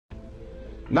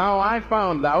Now, I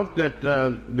found out that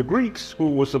the Greeks,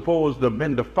 who were supposed to have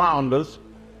been the founders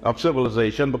of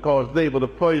civilization because they were the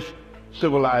first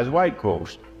civilized white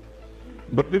folks,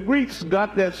 but the Greeks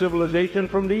got their civilization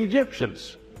from the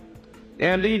Egyptians,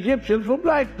 and the Egyptians were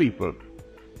black people,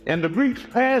 and the Greeks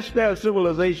passed their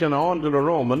civilization on to the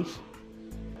Romans.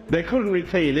 They couldn't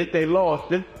retain it, they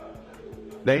lost it.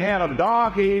 They had a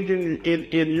dark age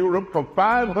in Europe for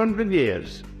 500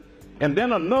 years. And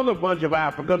then another bunch of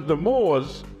Africans, the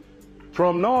Moors,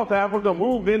 from North Africa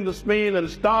moved into Spain and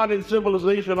started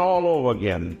civilization all over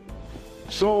again.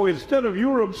 So instead of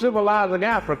Europe civilizing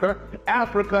Africa,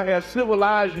 Africa has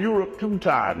civilized Europe 2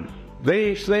 times.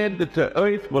 They said that the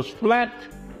earth was flat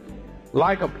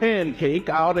like a pancake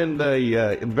out in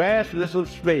the vastness of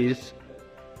space,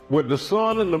 with the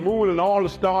sun and the moon and all the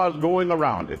stars going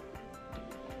around it.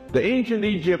 The ancient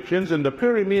Egyptians in the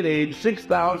Pyramid Age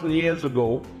 6,000 years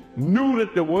ago knew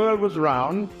that the world was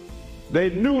round. They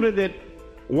knew that it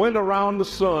went around the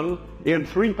sun in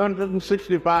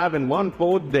 365 and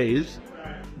 1/4 days.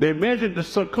 They measured the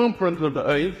circumference of the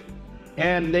earth,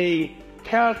 and they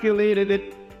calculated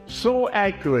it so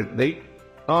accurately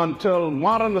until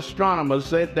modern astronomers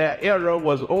said their error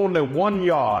was only 1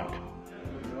 yard.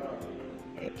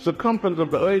 Circumference of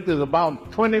the earth is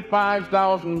about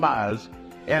 25,000 miles,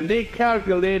 and they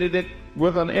calculated it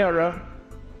with an error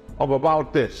of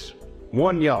about this,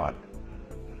 1 yard.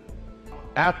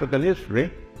 African history.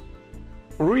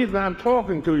 The reason I'm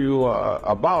talking to you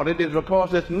about it is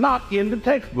because it's not in the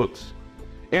textbooks.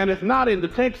 And it's not in the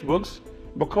textbooks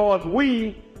because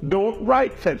we don't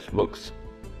write textbooks.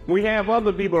 We have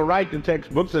other people write the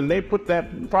textbooks, and they put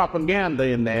that propaganda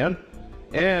in there,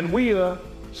 and we are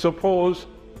supposed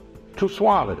to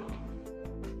swallow it.